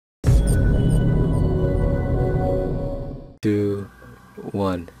2,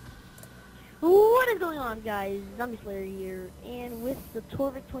 1. What is going on, guys? Zombieslayer here, and with the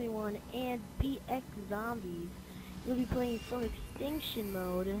Torvik 21 and BX Zombies, we'll be playing some Extinction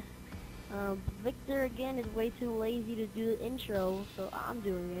mode. Victor again is way too lazy to do the intro, so I'm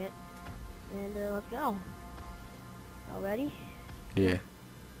doing it. And let's go. All ready? Yeah.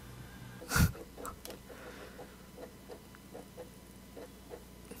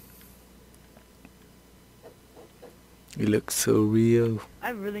 You look so real. I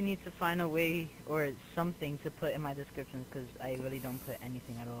really need to find a way or something to put in my descriptions because I really don't put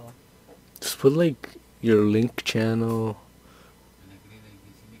anything at all. Just put like your link channel.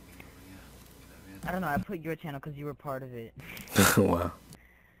 I don't know, I put your channel because you were part of it. Wow.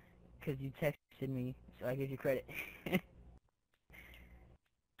 Because you texted me, so I give you credit.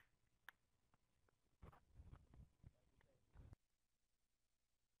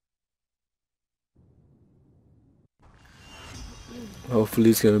 Hopefully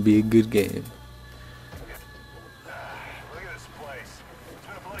it's gonna be a good game. Look at this place. It's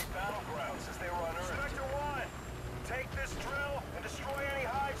been a bloody battleground since they were unearthed. Inspector 1, take this drill and destroy any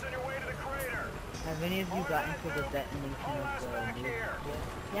hives on your way to the crater. Have any of you gotten to the detonation of the nuke?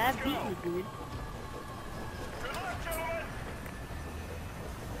 Yeah, I've beaten you, dude. Good luck, gentlemen.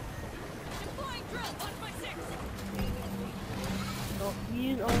 Deploying drill, watch my six! Don't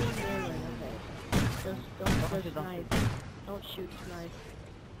use only melee, okay. Just snipe. Don't shoot snipe.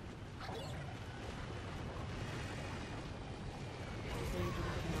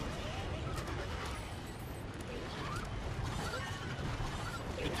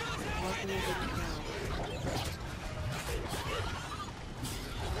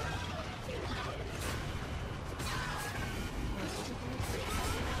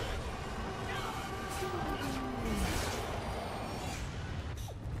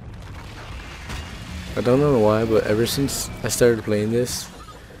 I don't know why, but ever since I started playing this,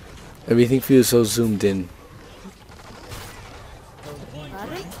 everything feels so zoomed in.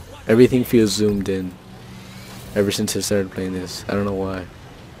 Everything feels zoomed in. Ever since I started playing this, I don't know why.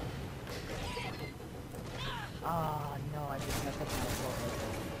 Oh no, I just messed up my fault.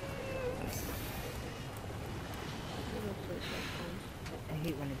 I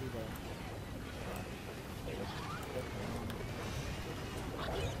hate when I do that.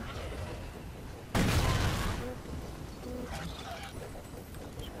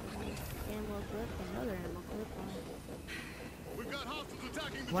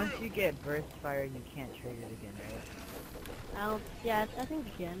 Once you get burst fire, you can't trigger it again, right? Yeah, I think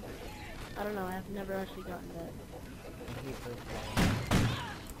you can. I don't know, I've never actually gotten that. I hate burst fire.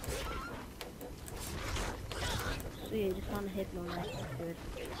 Sweet, I just found a hypno knife. That's good.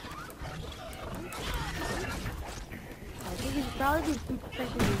 I think you should probably be super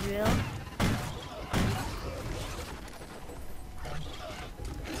protecting the drill.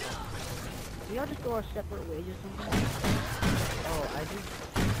 We all just go our separate ways or something. Oh, I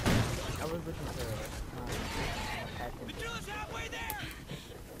was looking for The drill is halfway there!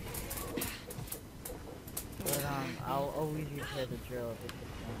 but I'll always repair the drill if it's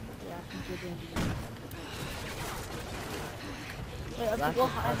Yeah, some good engineering. Wait, let's lots go of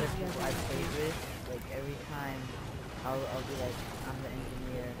hide other again. people I play with, like every time I'll be like, I'm the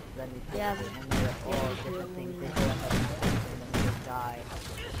engineer, let me fix Yeah, it, and they're all yeah, different yeah, things, yeah. they go ahead and fix it, and then they die.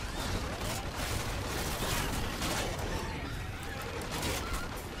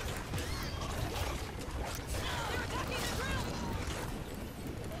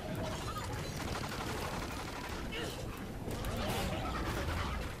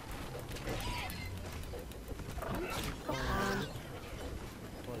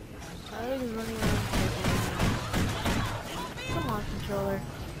 I was running around. Come on, controller.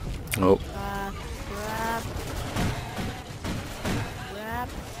 Oh. Grab.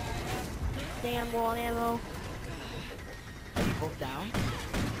 Damn wall ammo. Are you both down?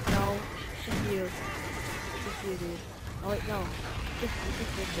 No, just you. Just you, dude. Oh wait, no. Just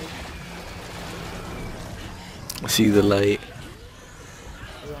Victor. I see the light. I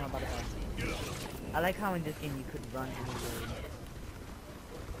don't know about that. I like how in this game you could run through the road.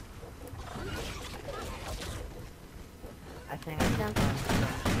 I think I can run.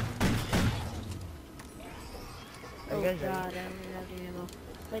 Are Oh you god, guys I ready? don't even have any ammo.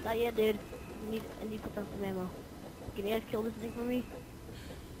 Wait, not yet, dude. I need to put down some ammo. Can you guys kill this thing for me?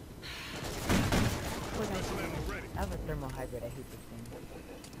 Put down some ammo. I have a thermal hybrid, I hate this thing.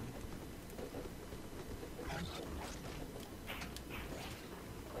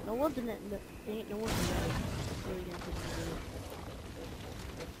 No one's in it. Ain't no one's in it. Really gonna put some ammo.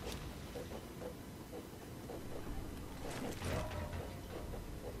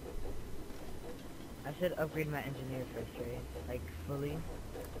 I should upgrade my engineer first, right? Like, fully?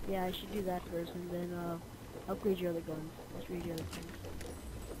 Yeah, I should do that first, and then upgrade your other guns. Upgrade your other guns.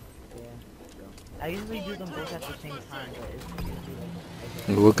 Yeah. I usually do them both at the same time, but it's usually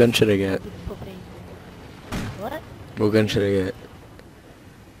like... What gun should I get? Propane. What? What gun should I get?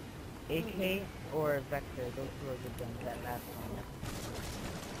 AK or Vector, those two are good guns, that last one.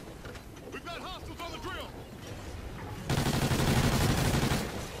 We've got hostiles on the drill.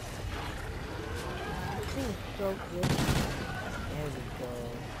 This thing is so good. There we go.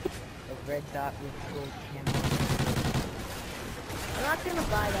 A red dot with gold camo. I'm not gonna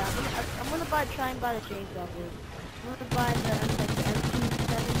buy that. I'm gonna try and buy the chainsaw first. I'm gonna buy the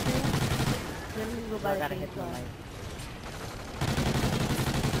M270. Then I'm gonna go buy the chainsaw.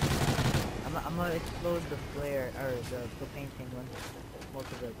 I'm gonna explode the flare, or the propane thing when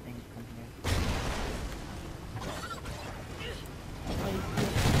most of the things come here. Oh, you see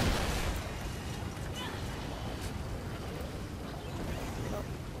it? Oh.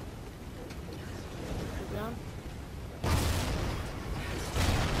 Sit down.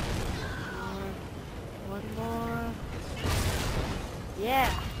 One more. Yeah.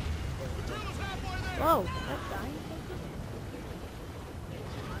 Whoa, that's dying.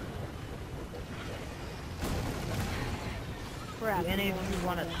 Crap. Do any of you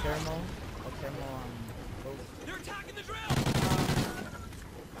want a thermal? Boat? They're attacking the drill!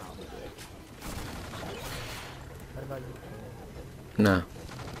 What about you? No.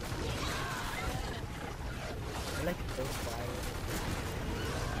 I like so quiet.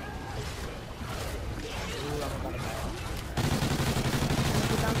 Ooh, I'm about to buy it.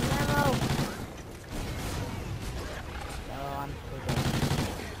 Put down some ammo. Oh, I'm so dead.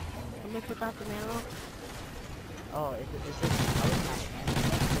 Let me put down some ammo. Oh, is it, I was not ammo.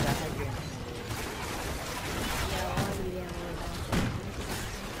 Did I have your Yeah, I want to do the ammo right now.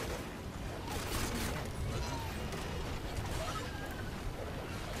 Oh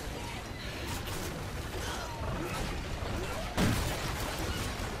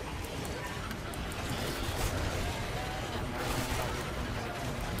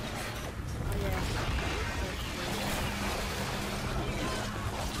yeah.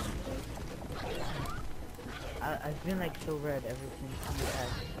 I've been like so red ever since you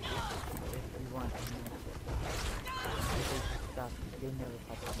asked if you want to know. Stop. They never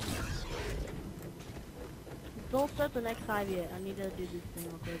pop up. Don't start the next hive yet. I need to do this thing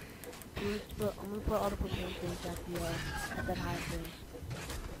real quick. I'm gonna put all the propane things at that hive thing.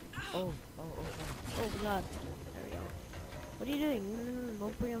 Oh. Oh god. There we go. What are you doing? No,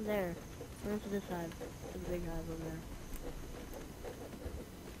 don't bring them there. Bring them to this hive. To the big hive over there.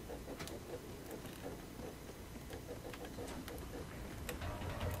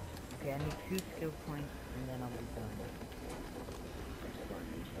 Okay, I need 2 skill points and then I'll be done.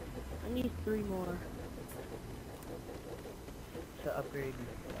 I need 3 more. To upgrade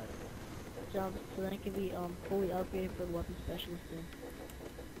So then it can be fully upgraded for the weapon specialist thing.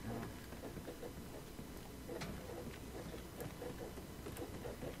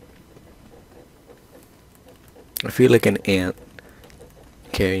 no. I feel like an ant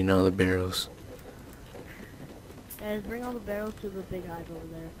carrying all the barrels. Guys, bring all the barrels to the big hive over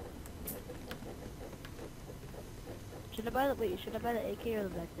there. Should I buy the AK or the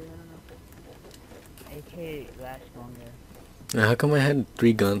Vector? I don't know. AK lasts longer. Now, how come I had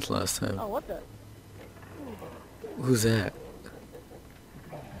 3 guns last time? Oh, what the? Who's that?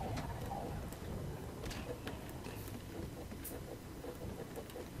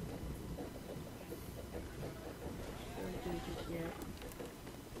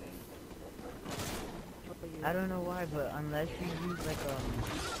 I don't know why, but unless you use like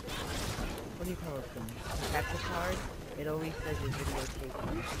what do you call it? Capture card, it always says your video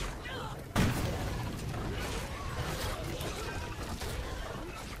taken.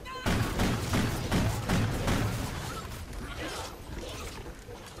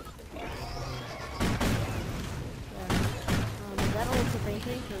 Is that all the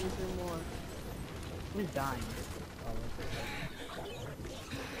painting, or is there more? Who's dying?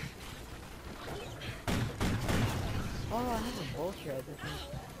 Oh, I have a vulture at this one.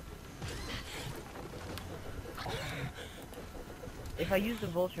 If I use the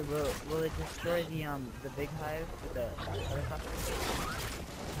vulture, will it destroy the big hive with the helicopter?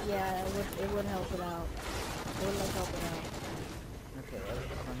 Yeah, it would help it out. It would like help it out. Okay, I was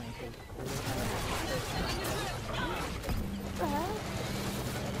just wondering What the hell?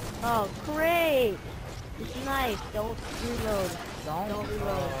 Oh, great! It's nice. Don't reload. Don't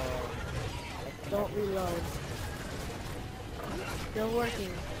reload. Don't reload. Still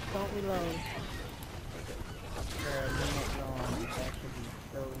working. Don't reload. For a minute long, that should be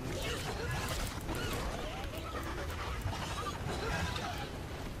so easy.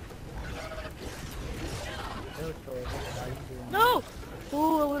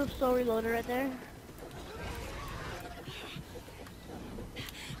 reloader right there.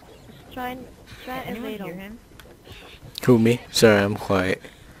 Just try and Anyone evade hear him. him? Who, me? Sorry, I'm quiet.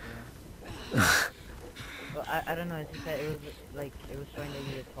 Well, I don't know. It's just that it was like it was showing that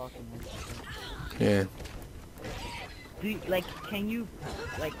you were talking. And stuff. Yeah. Do you, like can you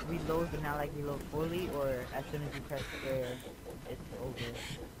like reload but not like reload fully, or as soon as you press square, it's over?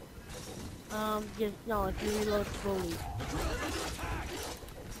 Just no. If you reload fully.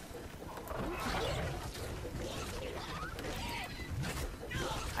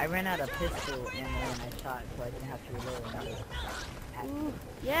 I ran out of pistol ammo when I shot, so I didn't have to reload another. Ooh,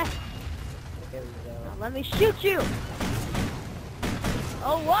 yes. There we go. Now let me shoot you.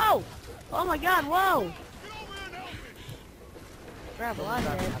 Oh whoa! Oh my God! Whoa! Crap! A lot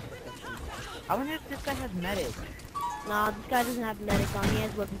dead. I wonder if this guy has medic. Nah, this guy doesn't have medic on. He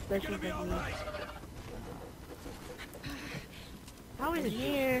has weapon specialist like me. How is In it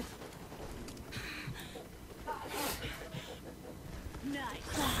here?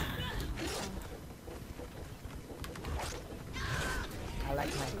 I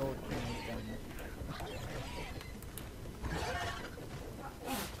like my gold teammates gun.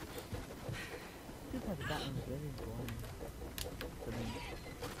 This has gotten really boring for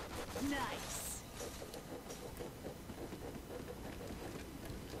me. Nice.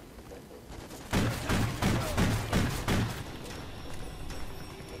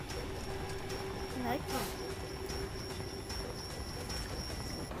 Nice.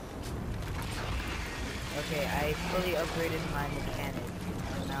 Okay, I fully upgraded my mechanic.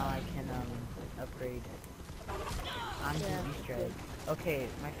 So now I can upgrade onto Yeah, Easter egg. Okay,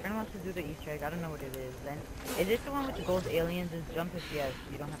 my friend wants to do the Easter egg. I don't know what it is. Then is this the one with the gold aliens? Is jump if yes.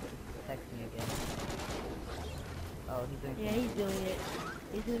 You don't have to text me again. Oh, he's doing Yeah, he's doing it.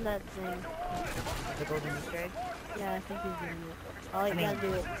 He's doing that thing. the golden Easter egg. Yeah, I think he's doing it. Oh, you I mean- gotta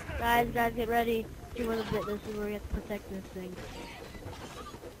do it. Guys, get ready. See where the bit. This is where we have to protect this thing.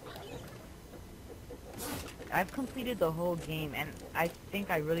 I've completed the whole game, and I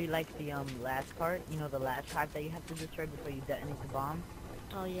think I really like the last part. You know, the last part that you have to destroy before you detonate the bomb.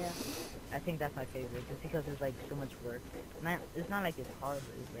 Oh yeah. I think that's my favorite, just because it's like so much work. It's not like it's hard,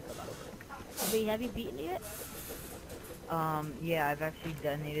 but it's like a lot of work. Wait, have you beaten it yet? Yeah, I've actually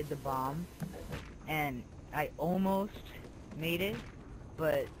detonated the bomb, and I almost made it,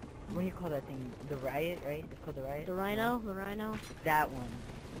 but what do you call that thing? The riot, right? It's called the riot? The rhino? The rhino? That one.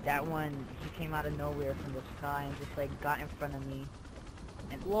 That one, he came out of nowhere from the sky and just like got in front of me.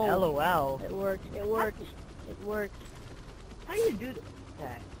 And Whoa. LOL. It worked. It worked. It worked. How do you do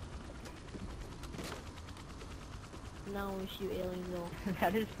that? Now we shoot aliens though.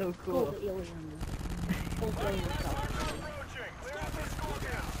 That is so Cool. cool. The aliens. Cool aliens stuff. Approaching. Clear out this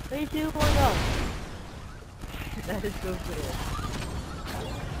lookout. 3, 2, 1, go. That is so cool.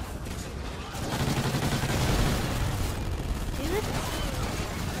 See this?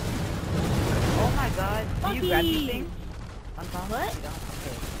 Oh my god. Do you grab these Monkey! things? On top? What? You don't?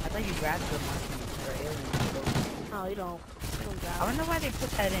 Okay. I thought you grabbed the monkeys or aliens. No, you don't. You don't grab I wonder why they put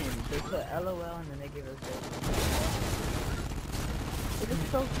that in. They put LOL and then they give us this. it. It is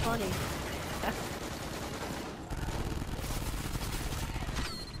so funny.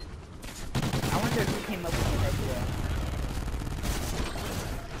 I wonder who came up with this idea.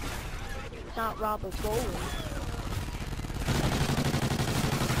 It's not Robert Bowling.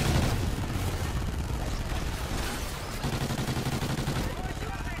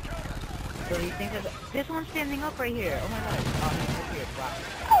 So you think that this one's standing up right here? Oh my god! Oh, he's up here. Wow.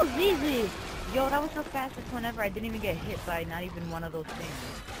 Oh, easy. Yo, that was the fastest one ever. I didn't even get hit by not even one of those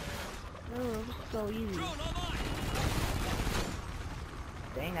things. Oh, it was so easy.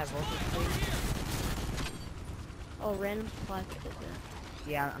 Dang, that voltage please. Oh, random supply kit.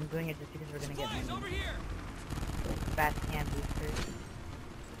 Yeah, I'm doing it just because we're gonna get many fast hand boosters.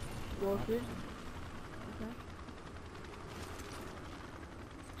 Explosives. Okay.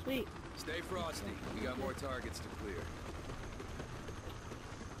 Sweet. Stay frosty. We got more targets to clear.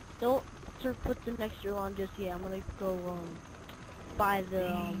 Don't put the next drill on just yet. I'm gonna go buy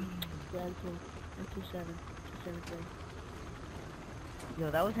the M27 thing. Yo,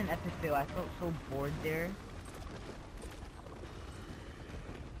 that was an epic fail. I felt so bored there.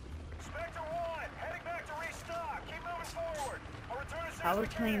 Spectre 1, heading back to restock. Keep moving forward. I'll return as soon I as was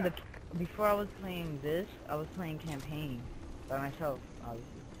we playing can. before I was playing this, I was playing campaign by myself, obviously.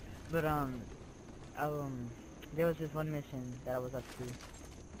 But there was this one mission that I was up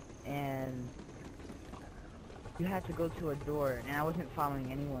to, and you had to go to a door, and I wasn't following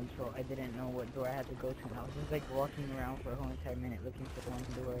anyone, so I didn't know what door I had to go to, and I was just like walking around for a whole entire minute looking for one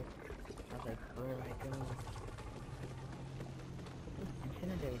door. I was like, where do I go? And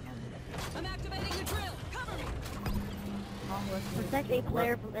incendiary cannon. I'm activating the drill. Cover me. Oh, let's Protect a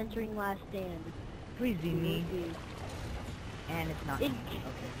player from entering last stand. Please be me. And it's not. It- me.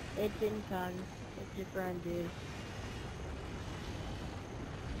 Okay. It's incog. It's your friend, dude.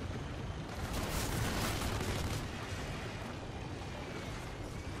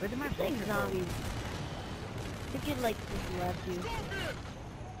 Where did my Playing vulture go? zombies. I think it like just left you. It's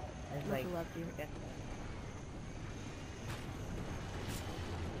Must like have left you. forget that.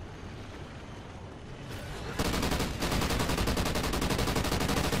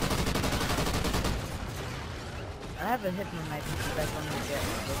 I have a hypno knife if you guys want me to get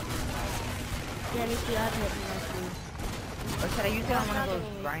one. Yeah, me too. I have hit me last week. Or should I use it on one of those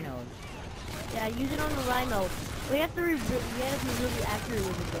rhinos? Yeah, use it on the rhino. We have to be really accurate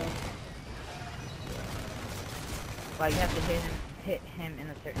with it though. Well, you have to hit him in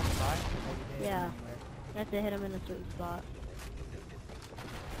a certain spot. Yeah. You have to hit him in a certain spot.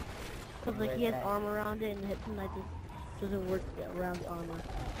 Cause like he has armor around it and hits him like this doesn't work around the armor.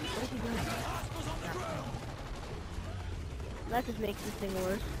 What is he doing? That just makes this thing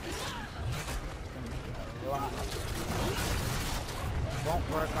worse. Won't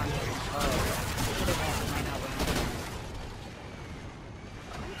work on you. Oh, might not work.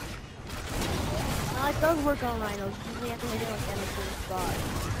 No, it does work on rhinos. You usually have to hit it on any certain spot.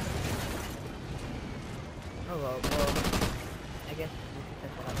 Oh well, I guess we can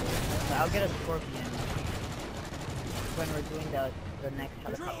test that out later. But I'll get a scorpion when we're doing the next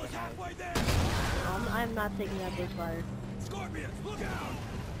helicopter house. I'm not taking that big fire. Scorpions, look out!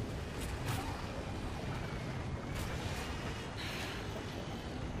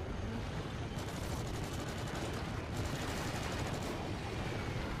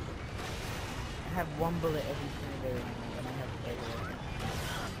 I have one bullet every incendiary and I have regular.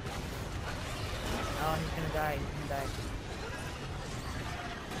 Oh, he's gonna die, he's gonna die.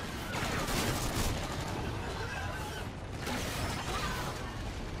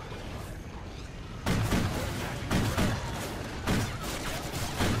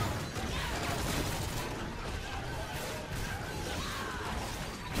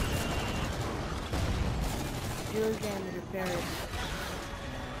 Really damage repair it.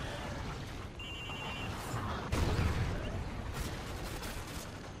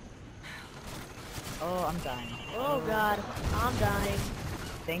 Oh, I'm dying. Oh god, I'm dying.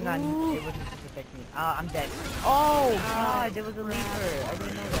 Thank God Ooh. it wasn't to protect me. I'm dead. Oh God, there was a crap. leaper. I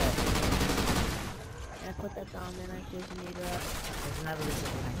didn't know that. Yeah, put that down then, I just need that. There's another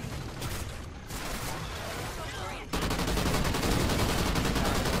leaper behind me.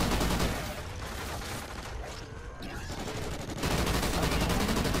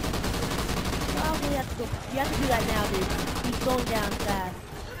 Probably have to go. You have to do that now, dude. He's going down fast.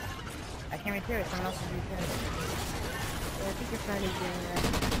 I can't repair it. Someone else is repairing it. Yeah, I think your friend is doing that.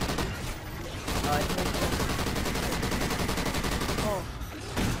 Oh, I think Oh.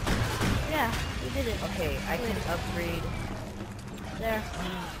 Yeah, we did it. okay, I can upgrade. There.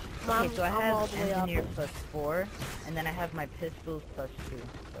 Okay, so I I'm all have the way up. engineer +4, and then I have my pistols +2.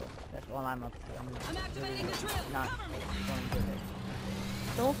 So that's all I'm up to. I'm activating the drill. Not Cover me. going to it.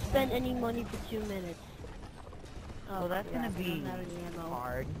 Don't spend any money for 2 minutes. Oh, Well, that's yeah, gonna I be don't have any ammo.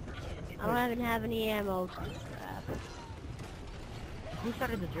 hard. I don't even have any ammo. Crap. Who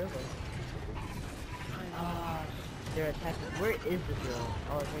started the drill though? They're attacking. Where is the drill?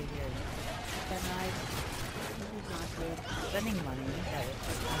 Oh, it's right here. That knife. This is not good. Spending money, that is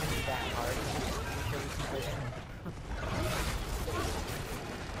not gonna be that hard. I'm sure we can do it.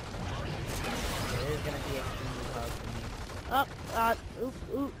 It is gonna be extremely hard for me. Oh,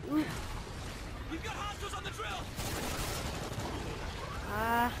 oop. We've got hostiles on the drill!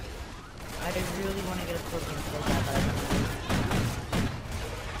 I really want to get a scorpion so bad, but I don't know.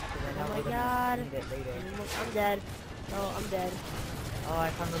 Oh my god. Need it later. I'm dead. Oh, I'm dead. Oh, I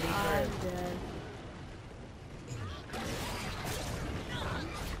found the leaper. I'm dead.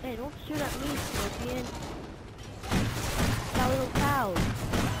 Hey, don't shoot at me, Scorpion. That little cow. I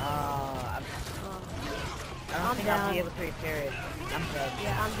don't I'm think I'll down. be able to repair it. I'm dead.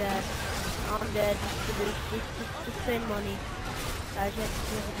 Yeah, I'm dead. I'm dead. Just spend money. Guys, you have to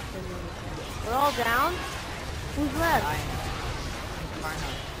spend money. We're all down? Who's left? I'm Carno,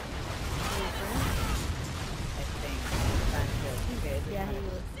 I think. Okay, is it Yeah, he Carno?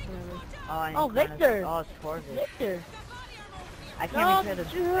 was. Whatever. Oh, Oh, Victor! Oh, it's Corvus. Victor! I can't No, repair the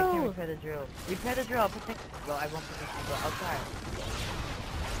drill. I can't repair the drill. Repair the drill. I'll protect. Well, I won't protect the drill. I'll try.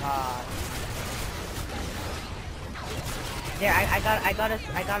 There, I got us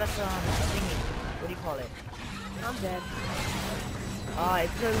thingy. What do you call it? I'm dead. Oh,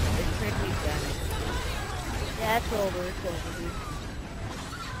 it's critically damaged. Yeah, it's over, dude.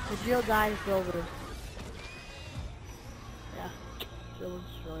 The drill died, it's over. Yeah, drill was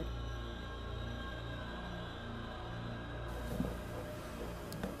destroyed.